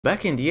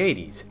Back in the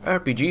 80s,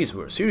 RPGs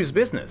were serious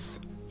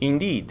business.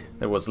 Indeed,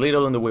 there was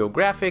little in the way of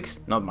graphics,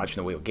 not much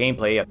in the way of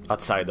gameplay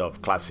outside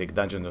of classic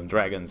Dungeons &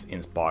 Dragons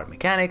inspired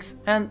mechanics,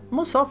 and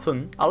most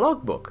often a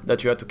logbook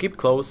that you had to keep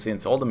close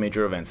since all the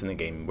major events in the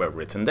game were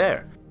written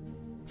there.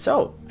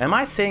 So, am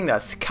I saying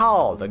that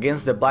Skald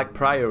against the Black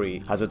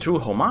Priory as a true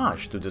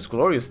homage to those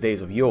glorious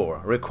days of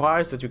yore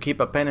requires that you keep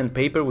a pen and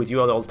paper with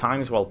you at all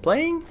times while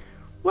playing?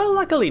 Well,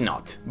 luckily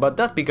not, but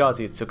that's because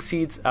it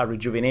succeeds at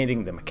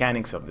rejuvenating the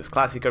mechanics of these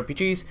classic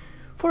RPGs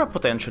for a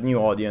potential new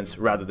audience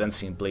rather than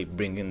simply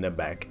bringing them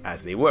back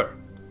as they were.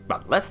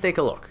 But let's take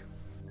a look.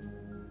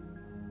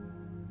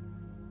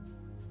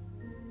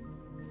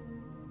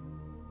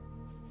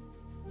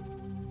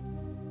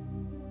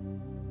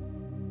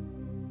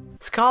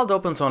 Skald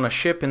opens on a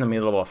ship in the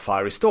middle of a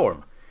fiery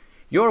storm.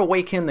 You're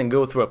awakened and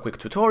go through a quick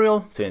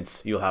tutorial,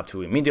 since you'll have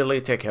to immediately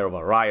take care of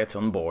a riot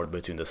on board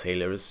between the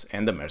sailors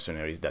and the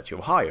mercenaries that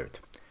you've hired.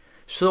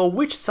 So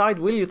which side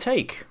will you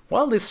take?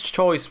 While this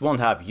choice won't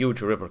have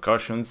huge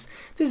repercussions,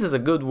 this is a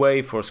good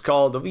way for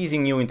Skald of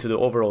easing you into the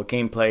overall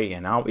gameplay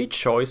and how each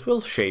choice will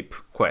shape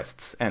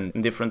quests and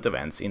different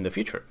events in the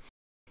future.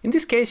 In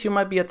this case, you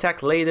might be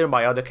attacked later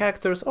by other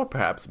characters or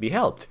perhaps be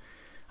helped.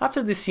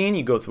 After this scene,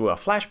 you go through a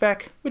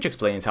flashback, which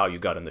explains how you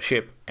got on the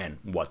ship and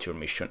what your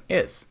mission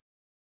is.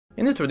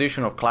 In the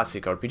tradition of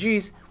classic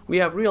RPGs, we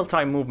have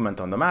real-time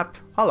movement on the map,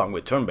 along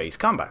with turn-based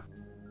combat.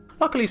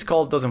 Luckily,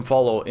 Skald doesn't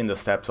follow in the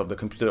steps of the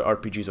computer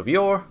RPGs of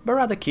yore, but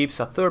rather keeps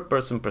a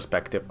third-person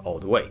perspective all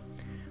the way.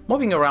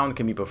 Moving around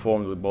can be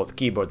performed with both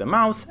keyboard and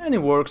mouse, and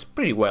it works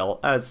pretty well,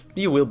 as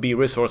you will be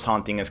resource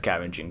hunting and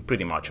scavenging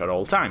pretty much at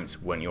all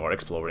times when you are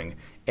exploring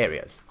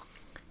areas.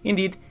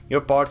 Indeed, your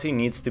party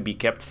needs to be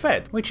kept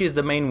fed, which is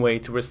the main way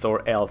to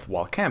restore health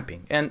while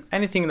camping, and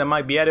anything that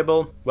might be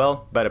edible,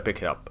 well, better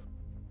pick it up.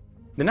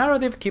 The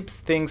narrative keeps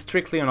things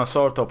strictly on a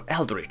sort of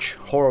eldritch,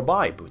 horror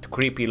vibe with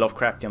creepy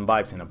Lovecraftian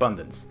vibes in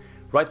abundance.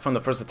 Right from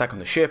the first attack on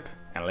the ship,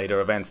 and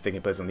later events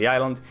taking place on the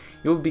island,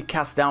 you will be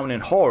cast down in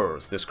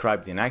horrors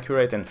described in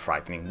accurate and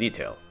frightening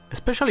detail.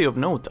 Especially of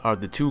note are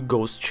the two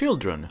ghost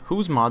children,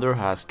 whose mother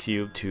asks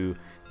you to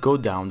go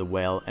down the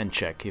well and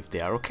check if they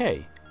are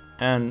okay.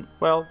 And,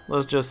 well,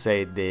 let's just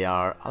say they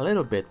are a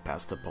little bit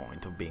past the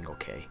point of being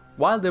okay.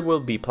 While there will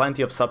be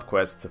plenty of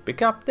subquests to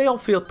pick up, they all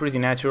feel pretty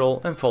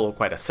natural and follow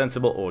quite a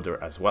sensible order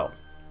as well.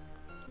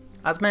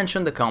 As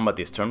mentioned, the combat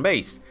is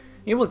turn-based.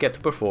 You will get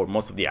to perform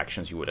most of the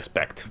actions you would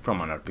expect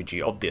from an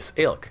RPG of this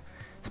ilk.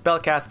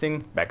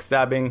 Spellcasting,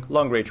 backstabbing,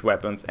 long-range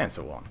weapons, and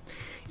so on.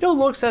 It all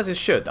works as it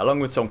should, along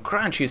with some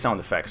crunchy sound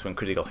effects when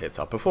critical hits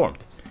are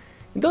performed.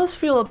 It does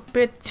feel a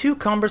bit too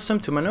cumbersome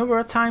to maneuver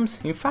at times.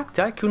 In fact,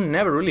 I could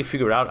never really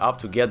figure out how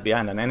to get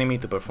behind an enemy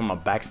to perform a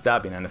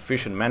backstab in an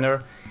efficient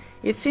manner.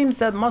 It seems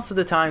that most of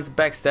the times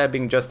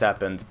backstabbing just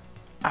happened,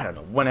 I don't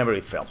know, whenever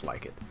it felt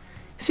like it.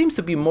 It seems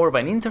to be more of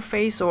an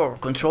interface or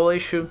control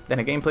issue than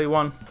a gameplay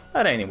one,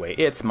 but anyway,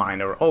 it's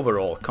minor.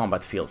 Overall,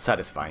 combat feels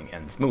satisfying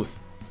and smooth.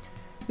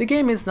 The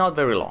game is not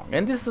very long,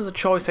 and this is a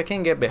choice I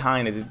can get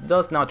behind as it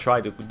does not try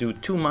to do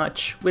too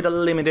much with a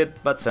limited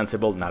but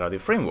sensible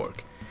narrative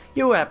framework.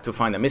 You have to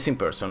find a missing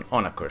person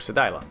on a cursed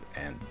island,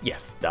 and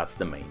yes, that's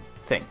the main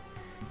thing.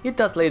 It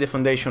does lay the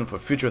foundation for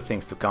future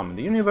things to come in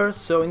the universe,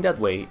 so in that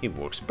way it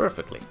works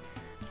perfectly.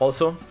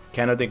 Also,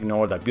 cannot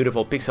ignore that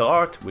beautiful pixel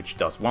art, which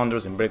does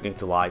wonders in bringing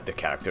to life the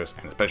characters,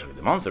 and especially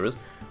the monsters,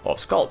 of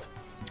Skald.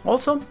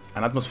 Also,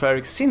 an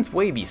atmospheric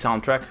synth-wavy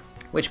soundtrack,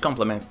 which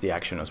complements the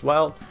action as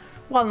well,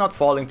 while not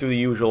falling to the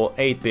usual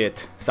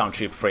 8-bit sound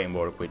chip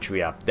framework, which we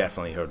have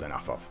definitely heard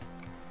enough of.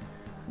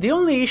 The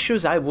only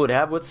issues I would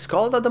have with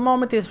Skald at the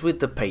moment is with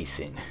the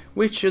pacing,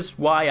 which is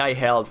why I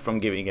held from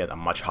giving it a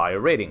much higher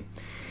rating.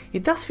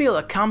 It does feel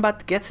like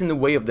combat gets in the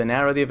way of the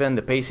narrative and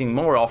the pacing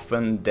more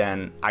often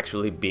than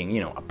actually being,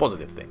 a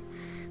positive thing.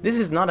 This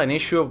is not an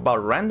issue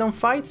about random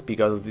fights,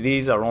 because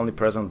these are only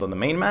present on the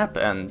main map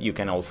and you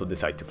can also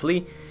decide to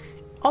flee.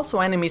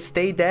 Also, enemies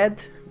stay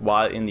dead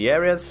while in the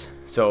areas,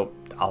 so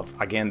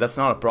again, that's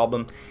not a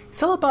problem.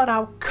 It's all about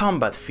how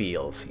combat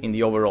feels in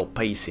the overall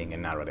pacing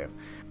and narrative.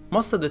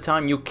 Most of the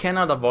time you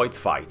cannot avoid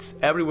fights.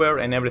 Everywhere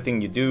and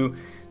everything you do,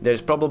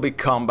 there's probably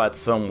combat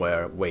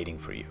somewhere waiting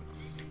for you.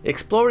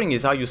 Exploring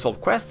is how you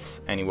solve quests,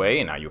 anyway,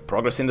 and how you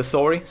progress in the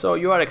story, so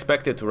you are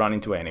expected to run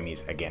into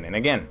enemies again and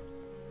again.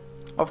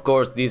 Of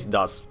course, this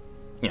does,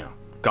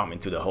 come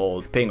into the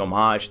whole paying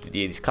homage to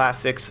the 80s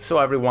classics, so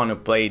everyone who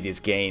played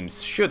these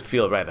games should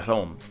feel right at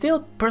home.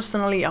 Still,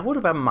 personally, I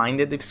would have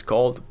minded if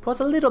Skald was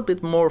a little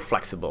bit more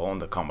flexible on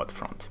the combat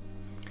front.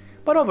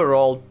 But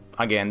overall,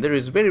 again, there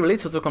is very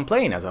little to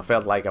complain, as I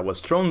felt like I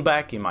was thrown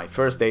back in my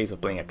first days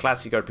of playing a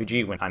classic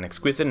RPG with an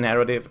exquisite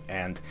narrative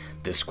and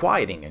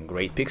disquieting and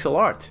great pixel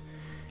art.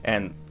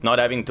 And not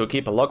having to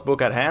keep a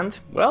logbook at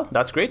hand, well,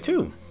 that's great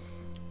too.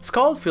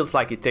 Skald feels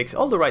like it takes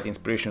all the right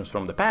inspirations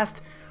from the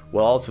past,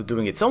 while also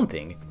doing its own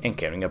thing and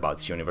caring about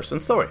its universe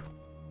and story.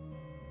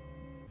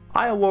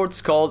 I award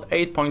Skald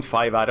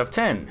 8.5 out of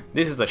 10.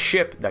 This is a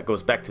ship that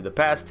goes back to the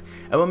past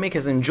and will make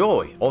us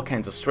enjoy all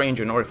kinds of strange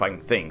and horrifying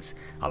things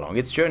along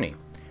its journey.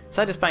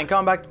 Satisfying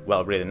combat,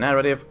 well-written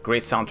narrative,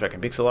 great soundtrack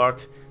and pixel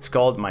art,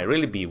 Skald might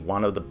really be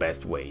one of the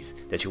best ways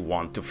that you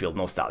want to feel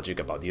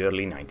nostalgic about the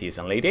early 90s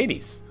and late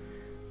 80s.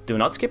 Do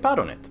not skip out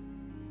on it.